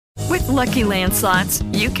Lucky Land Slots,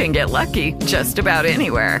 you can get lucky just about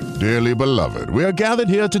anywhere. Dearly beloved, we are gathered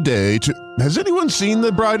here today to... Has anyone seen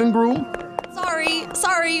the bride and groom?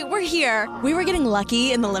 Sorry, we're here. We were getting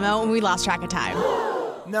lucky in the limo and we lost track of time.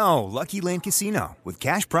 No, Lucky Land Casino, with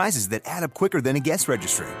cash prizes that add up quicker than a guest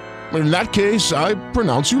registry. In that case, I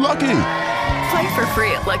pronounce you lucky. Play for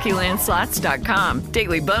free at LuckyLandSlots.com.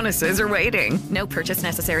 Daily bonuses are waiting. No purchase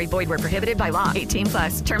necessary. Void where prohibited by law.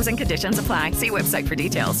 18+. Terms and conditions apply. See website for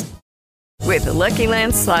details. With the Lucky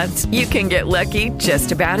Land Slots, you can get lucky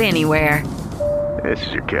just about anywhere. This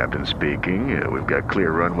is your captain speaking. We've got clear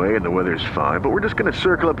runway and the weather's fine, but we're just going to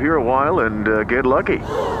circle up here a while and get lucky.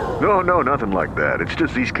 No, nothing like that. It's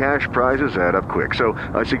just these cash prizes add up quick. So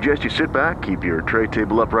I suggest you sit back, keep your tray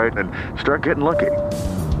table upright, and start getting lucky.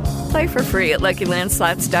 Play for free at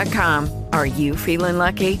LuckyLandSlots.com. Are you feeling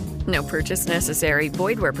lucky? No purchase necessary.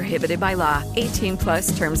 Void where prohibited by law.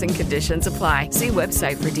 18+ terms and conditions apply. See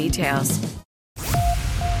website for details.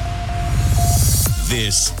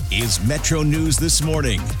 This is Metro News This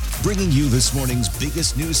Morning, bringing you this morning's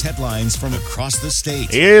biggest news headlines from across the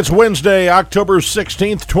state. It's Wednesday, October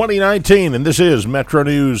 16th, 2019, and this is Metro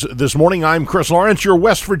News This Morning. I'm Chris Lawrence. Your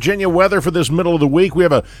West Virginia weather for this middle of the week. We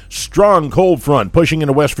have a strong cold front pushing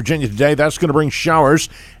into West Virginia today. That's going to bring showers,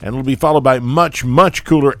 and it'll be followed by much, much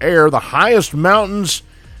cooler air. The highest mountains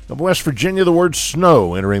of West Virginia, the word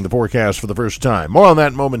snow entering the forecast for the first time. More on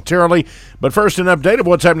that momentarily, but first an update of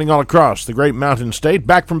what's happening all across the great mountain state.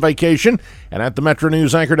 Back from vacation, and at the Metro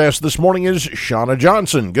News anchor desk this morning is Shauna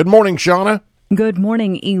Johnson. Good morning, Shauna. Good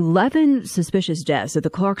morning. 11 suspicious deaths at the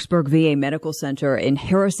Clarksburg VA Medical Center in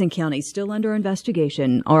Harrison County, still under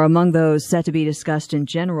investigation, are among those set to be discussed in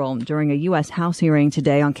general during a U.S. House hearing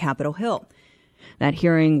today on Capitol Hill. That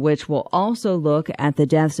hearing, which will also look at the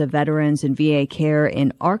deaths of veterans in VA care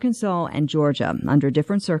in Arkansas and Georgia under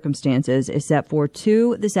different circumstances, is set for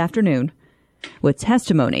 2 this afternoon, with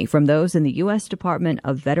testimony from those in the U.S. Department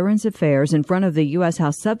of Veterans Affairs in front of the U.S.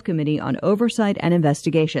 House Subcommittee on Oversight and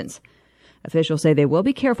Investigations. Officials say they will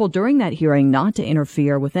be careful during that hearing not to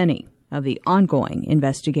interfere with any of the ongoing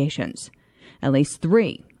investigations. At least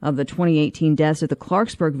 3 of the 2018 deaths at the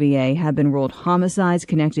Clarksburg VA have been ruled homicides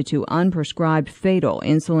connected to unprescribed fatal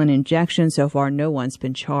insulin injections. So far, no one's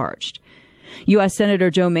been charged. U.S. Senator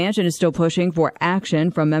Joe Manchin is still pushing for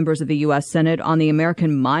action from members of the U.S. Senate on the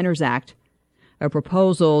American Miners Act, a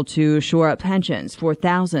proposal to shore up pensions for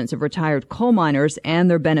thousands of retired coal miners and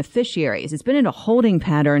their beneficiaries. It's been in a holding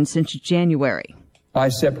pattern since January. By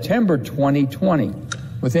September 2020,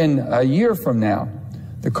 within a year from now,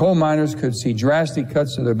 the coal miners could see drastic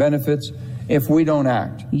cuts to their benefits if we don't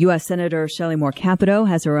act. U.S. Senator Shelley Moore Capito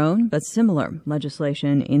has her own, but similar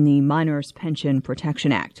legislation in the Miners Pension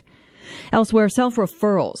Protection Act. Elsewhere,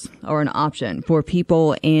 self-referrals are an option for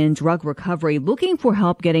people in drug recovery looking for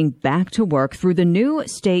help getting back to work through the new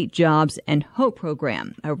State Jobs and Hope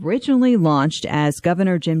program, originally launched as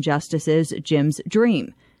Governor Jim Justice's Jim's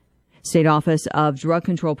Dream. State Office of Drug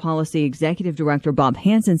Control Policy Executive Director Bob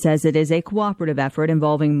Hansen says it is a cooperative effort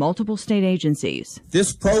involving multiple state agencies.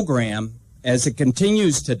 This program, as it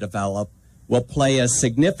continues to develop, will play a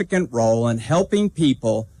significant role in helping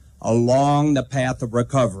people along the path of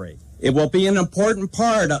recovery. It will be an important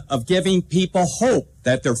part of giving people hope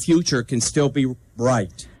that their future can still be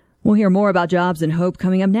bright. We'll hear more about jobs and hope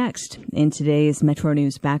coming up next in today's Metro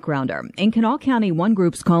News Backgrounder. In Kanawha County, one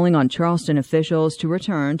group's calling on Charleston officials to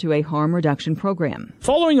return to a harm reduction program.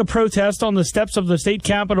 Following a protest on the steps of the state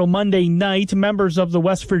capitol Monday night, members of the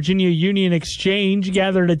West Virginia Union Exchange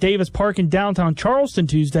gathered at Davis Park in downtown Charleston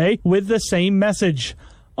Tuesday with the same message: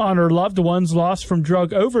 honor loved ones lost from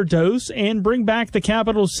drug overdose and bring back the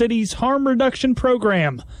capital city's harm reduction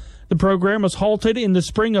program. The program was halted in the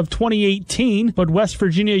spring of 2018, but West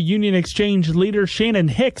Virginia Union Exchange leader Shannon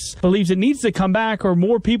Hicks believes it needs to come back or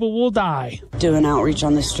more people will die. Doing outreach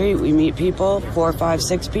on the street, we meet people, 4, 5,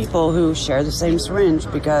 6 people who share the same syringe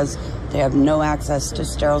because they have no access to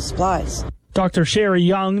sterile supplies. Dr. Sherry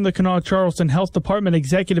Young, the Kanawha Charleston Health Department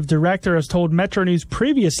Executive Director, has told Metro News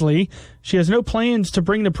previously she has no plans to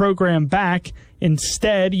bring the program back.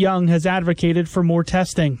 Instead, Young has advocated for more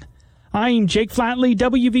testing. I'm Jake Flatley,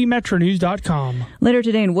 WVMetroNews.com. Later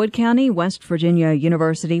today in Wood County, West Virginia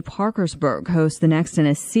University Parkersburg hosts the next in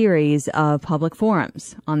a series of public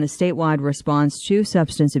forums on the statewide response to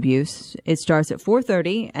substance abuse. It starts at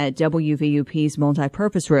 4:30 at WVUP's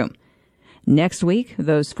multipurpose room. Next week,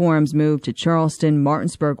 those forums move to Charleston,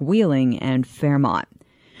 Martinsburg, Wheeling, and Fairmont.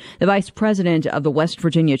 The vice president of the West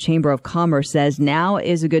Virginia Chamber of Commerce says now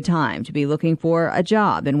is a good time to be looking for a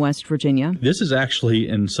job in West Virginia. This is actually,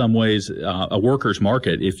 in some ways, a worker's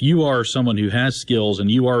market. If you are someone who has skills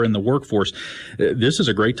and you are in the workforce, this is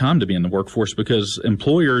a great time to be in the workforce because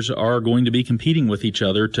employers are going to be competing with each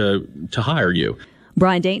other to hire you.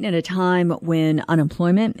 Brian Dayton, at a time when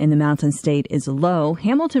unemployment in the Mountain State is low,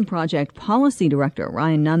 Hamilton Project Policy Director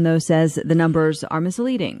Ryan Nunn, though, says the numbers are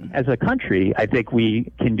misleading. As a country, I think we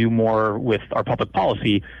can do more with our public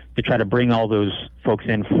policy to try to bring all those folks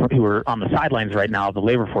in who are on the sidelines right now of the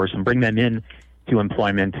labor force and bring them in to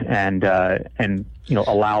employment and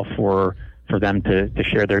allow for them to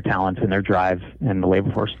share their talents and their drive in the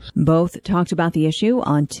labor force. Both talked about the issue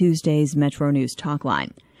on Tuesday's Metro News Talk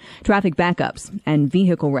Line. Traffic backups and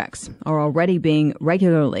vehicle wrecks are already being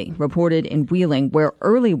regularly reported in Wheeling, where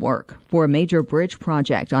early work for a major bridge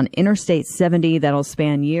project on Interstate 70 that'll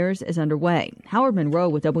span years is underway. Howard Monroe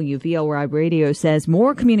with WVLY Radio says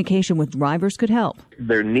more communication with drivers could help.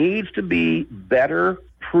 There needs to be better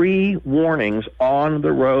pre-warnings on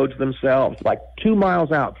the roads themselves, like 2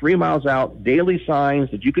 miles out, 3 miles out, daily signs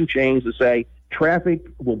that you can change to say, traffic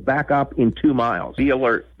will back up in 2 miles. Be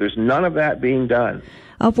alert. There's none of that being done.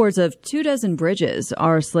 Upwards of 24 bridges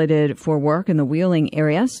are slated for work in the Wheeling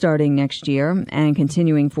area starting next year and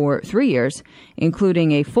continuing for 3 years,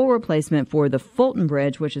 including a full replacement for the Fulton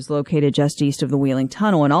Bridge, which is located just east of the Wheeling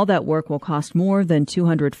Tunnel. And all that work will cost more than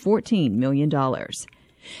 $214 million.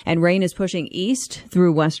 And rain is pushing east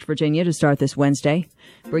through West Virginia to start this Wednesday,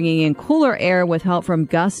 bringing in cooler air with help from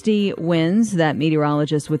gusty winds that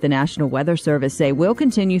meteorologists with the National Weather Service say will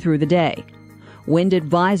continue through the day. Wind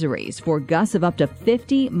advisories for gusts of up to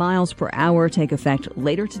 50 miles per hour take effect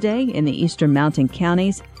later today in the eastern mountain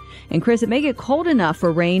counties. And Chris, it may get cold enough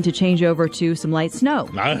for rain to change over to some light snow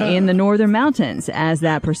in the northern mountains as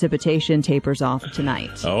that precipitation tapers off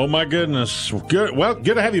tonight. Oh, my goodness. Good. Well,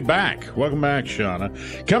 good to have you back. Welcome back,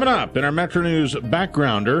 Shauna. Coming up in our Metro News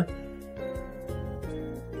Backgrounder,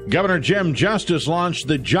 Governor Jim Justice launched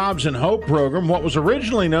the Jobs and Hope program, what was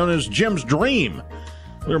originally known as Jim's Dream.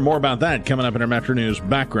 We'll hear more about that coming up in our Metro News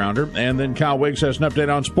Backgrounder. And then Kyle Wiggs has an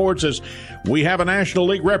update on sports as we have a National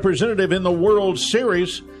League representative in the World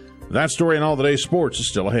Series. That story and all the day's sports is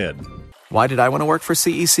still ahead. Why did I want to work for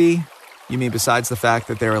CEC? You mean besides the fact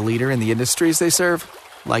that they're a leader in the industries they serve,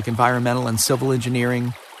 like environmental and civil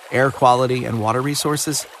engineering, air quality, and water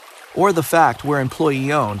resources? Or the fact we're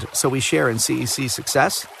employee-owned, so we share in CEC's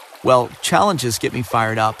success? Well, challenges get me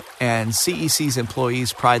fired up, and CEC's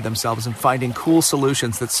employees pride themselves in finding cool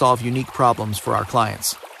solutions that solve unique problems for our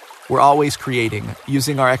clients. We're always creating,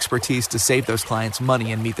 using our expertise to save those clients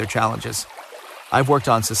money and meet their challenges. I've worked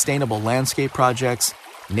on sustainable landscape projects,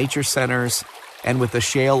 nature centers, and with the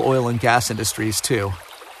shale oil and gas industries, too.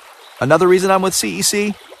 Another reason I'm with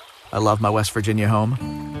CEC? I love my West Virginia home,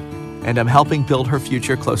 and I'm helping build her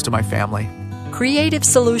future close to my family. Creative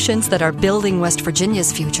solutions that are building West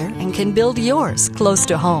Virginia's future and can build yours close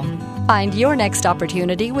to home. Find your next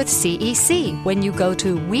opportunity with CEC when you go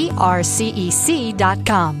to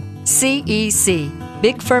wearecec.com. CEC.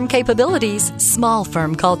 Big firm capabilities, small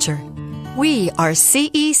firm culture.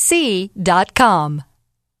 wearecec.com.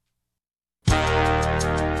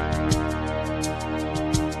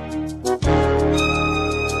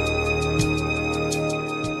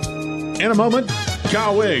 In a moment,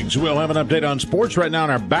 Kyle Wiggs will have an update on sports. Right now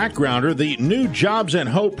in our Backgrounder, the new Jobs and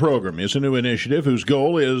Hope program is a new initiative whose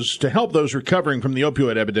goal is to help those recovering from the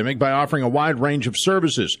opioid epidemic by offering a wide range of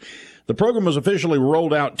services. The program was officially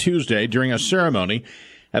rolled out Tuesday during a ceremony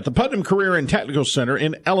at the Putnam Career and Technical Center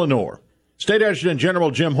in Eleanor. State Adjutant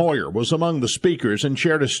General Jim Hoyer was among the speakers and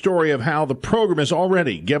shared a story of how the program has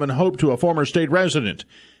already given hope to a former state resident.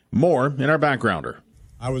 More in our Backgrounder.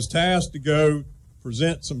 I was tasked to go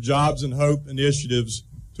present some Jobs and Hope initiatives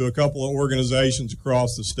to a couple of organizations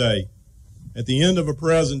across the state. At the end of a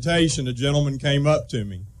presentation, a gentleman came up to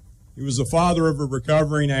me. He was the father of a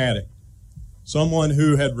recovering addict, someone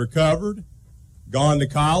who had recovered, gone to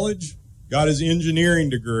college, got his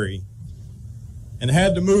engineering degree, and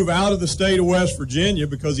had to move out of the state of West Virginia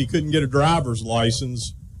because he couldn't get a driver's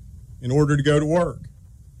license in order to go to work.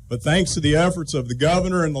 But thanks to the efforts of the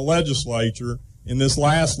governor and the legislature, in this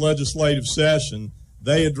last legislative session,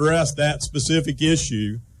 they addressed that specific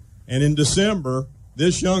issue. And in December,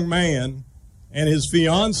 this young man and his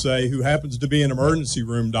fiancee, who happens to be an emergency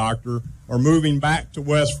room doctor, are moving back to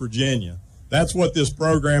West Virginia. That's what this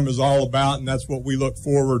program is all about, and that's what we look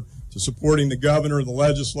forward to supporting the governor, the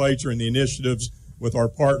legislature, and the initiatives with our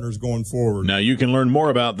partners going forward. Now, you can learn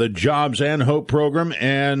more about the Jobs and Hope program,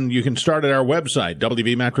 and you can start at our website,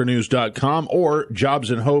 wvmetronews.com or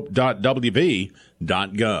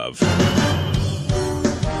jobsandhope.wv.gov.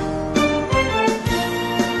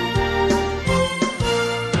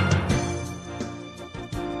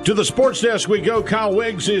 To the sports desk we go. Kyle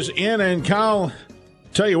Wiggs is in, and Kyle,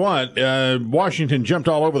 tell you what, Washington jumped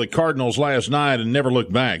all over the Cardinals last night and never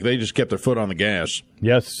looked back. They just kept their foot on the gas.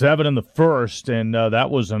 Yes, 7 in the first, and that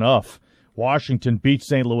was enough. Washington beat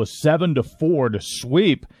St. Louis 7-4 to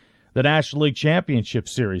sweep the National League Championship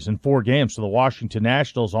Series in 4 games. So the Washington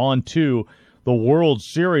Nationals on to the World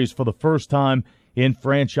Series for the first time in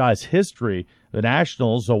franchise history. The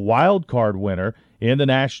Nationals, a wild card winner in the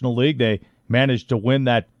National League. They managed to win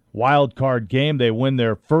that wild card game. They win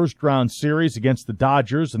their first round series against the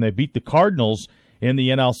Dodgers, and they beat the Cardinals in the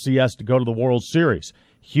NLCS to go to the World Series.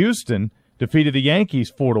 Houston defeated the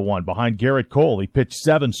Yankees 4-1 behind Garrett Cole. He pitched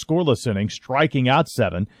 7 scoreless innings, striking out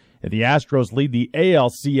 7. And the Astros lead the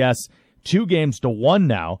ALCS 2-1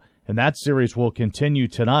 now, and that series will continue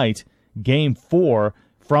tonight. Game 4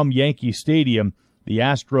 from Yankee Stadium, the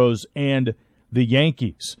Astros and the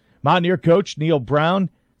Yankees. Mountaineer coach Neil Brown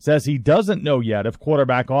says he doesn't know yet if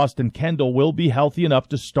quarterback Austin Kendall will be healthy enough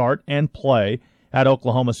to start and play at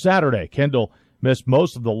Oklahoma Saturday. Kendall missed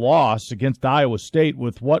most of the loss against Iowa State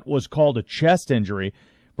with what was called a chest injury.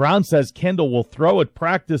 Brown says Kendall will throw at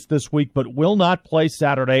practice this week but will not play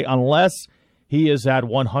Saturday unless he is at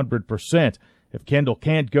 100%. If Kendall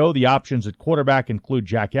can't go, the options at quarterback include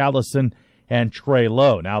Jack Allison and Trey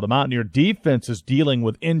Lowe. Now, the Mountaineer defense is dealing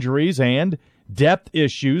with injuries and depth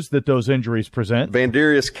issues that those injuries present.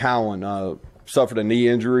 Vandarius Cowan suffered a knee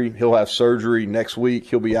injury. He'll have surgery next week.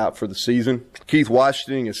 He'll be out for the season. Keith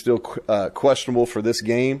Washington is still questionable for this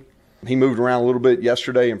game. He moved around a little bit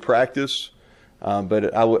yesterday in practice,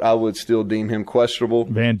 but I would still deem him questionable.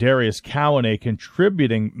 Vandarius Cowan, a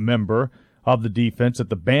contributing member of the defense at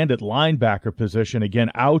the Bandit linebacker position, again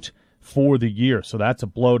out for the year. So that's a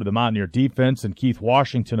blow to the Mountaineer defense. And Keith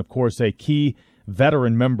Washington, of course, a key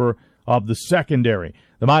veteran member of the secondary.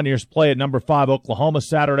 The Mountaineers play at number 5 Oklahoma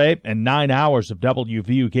Saturday, and 9 hours of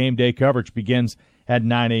WVU game day coverage begins at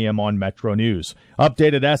 9 a.m. on Metro News.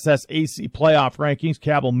 Updated SSAC playoff rankings.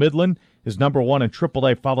 Cabell Midland is number 1 in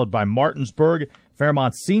AAA, followed by Martinsburg.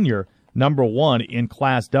 Fairmont Senior, number 1 in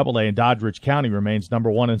Class AA, and Doddridge County remains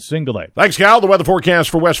number 1 in Single A. Thanks, Cal. The weather forecast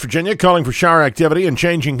for West Virginia calling for shower activity and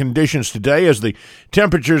changing conditions today as the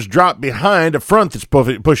temperatures drop behind a front that's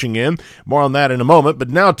pushing in. More on that in a moment. But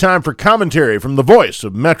now time for commentary from the voice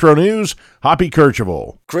of Metro News, Hoppy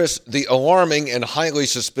Kercheval. Chris, the alarming and highly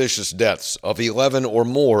suspicious deaths of 11 or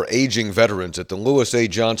more aging veterans at the Lewis A.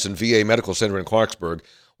 Johnson VA Medical Center in Clarksburg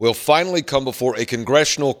will finally come before a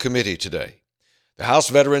congressional committee today. The House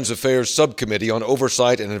Veterans Affairs Subcommittee on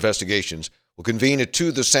Oversight and Investigations will convene at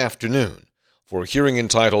 2 this afternoon for a hearing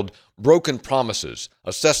entitled Broken Promises,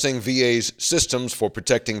 Assessing VA's Systems for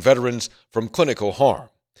Protecting Veterans from Clinical Harm.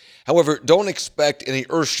 However, don't expect any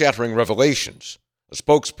earth-shattering revelations. A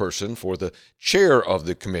spokesperson for the chair of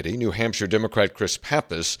the committee, New Hampshire Democrat Chris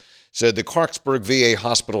Pappas, said the Clarksburg VA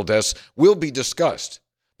hospital deaths will be discussed,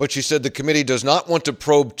 but she said the committee does not want to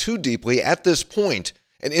probe too deeply at this point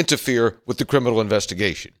and interfere with the criminal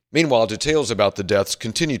investigation. Meanwhile, details about the deaths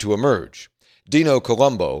continue to emerge. Dino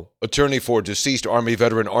Colombo, attorney for deceased Army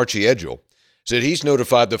veteran Archie Edgell, said he's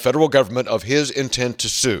notified the federal government of his intent to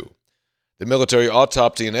sue. The military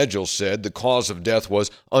autopsy in Edgell said the cause of death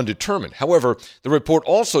was undetermined. However, the report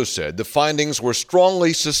also said the findings were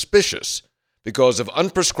strongly suspicious because of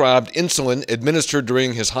unprescribed insulin administered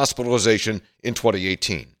during his hospitalization in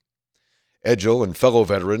 2018. Edgell and fellow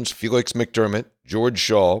veterans Felix McDermott, George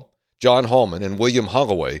Shaw, John Hallman, and William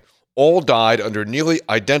Holloway all died under nearly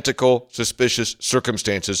identical suspicious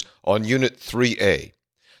circumstances on Unit 3A.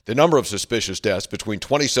 The number of suspicious deaths between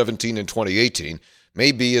 2017 and 2018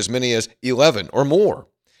 may be as many as 11 or more,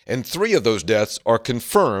 and 3 of those deaths are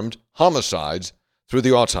confirmed homicides through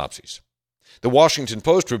the autopsies. The Washington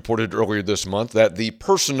Post reported earlier this month that the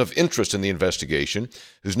person of interest in the investigation,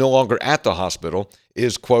 who's no longer at the hospital,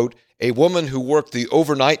 is, quote, a woman who worked the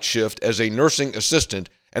overnight shift as a nursing assistant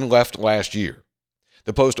and left last year.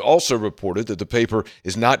 The Post also reported that the paper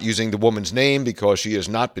is not using the woman's name because she has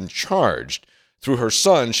not been charged. Through her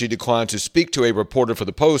son, she declined to speak to a reporter for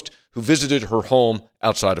the Post who visited her home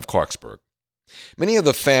outside of Clarksburg. Many of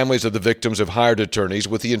the families of the victims have hired attorneys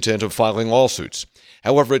with the intent of filing lawsuits.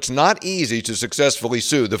 However, it's not easy to successfully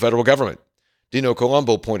sue the federal government. Dino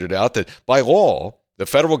Colombo pointed out that by law, the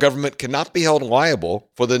federal government cannot be held liable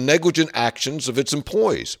for the negligent actions of its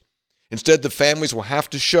employees. Instead, the families will have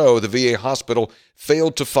to show the VA hospital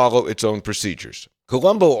failed to follow its own procedures.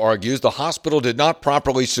 Colombo argues the hospital did not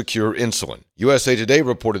properly secure insulin. USA Today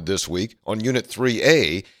reported this week on Unit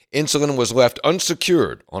 3A, insulin was left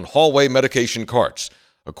unsecured on hallway medication carts,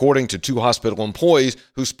 according to 2 hospital employees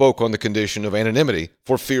who spoke on the condition of anonymity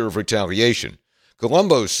for fear of retaliation.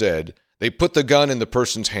 Colombo said they put the gun in the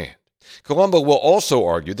person's hand. Colombo will also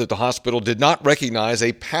argue that the hospital did not recognize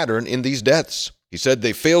a pattern in these deaths. He said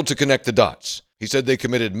they failed to connect the dots. He said they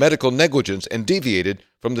committed medical negligence and deviated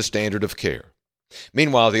from the standard of care.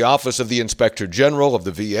 Meanwhile, the Office of the Inspector General of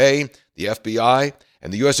the VA, the FBI,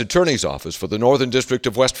 and the U.S. Attorney's Office for the Northern District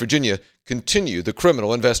of West Virginia continue the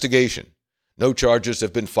criminal investigation. No charges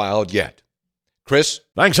have been filed yet. Chris?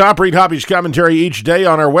 Thanks, Hop. Read Hoppy's commentary each day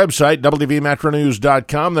on our website,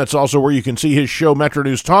 WVMetroNews.com. That's also where you can see his show, Metro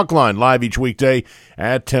News Talk Line, live each weekday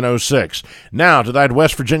at 10:06. Now, to that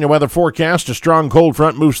West Virginia weather forecast. A strong cold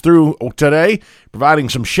front moves through today, providing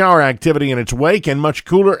some shower activity in its wake, and much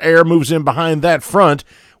cooler air moves in behind that front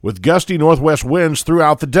with gusty northwest winds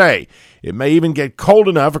throughout the day. It may even get cold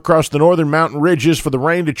enough across the northern mountain ridges for the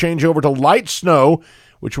rain to change over to light snow,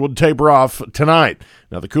 which will taper off tonight.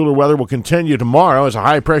 Now, the cooler weather will continue tomorrow as a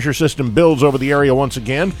high-pressure system builds over the area once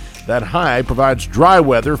again. That high provides dry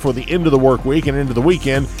weather for the end of the work week and into the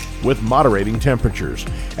weekend with moderating temperatures.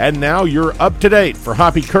 And now you're up to date for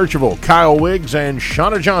Hoppy Kercheval, Kyle Wiggs, and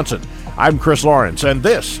Shauna Johnson. I'm Chris Lawrence, and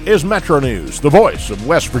this is Metro News, the voice of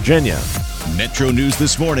West Virginia. Metro News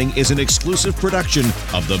This Morning is an exclusive production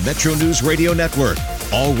of the Metro News Radio Network.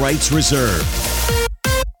 All rights reserved.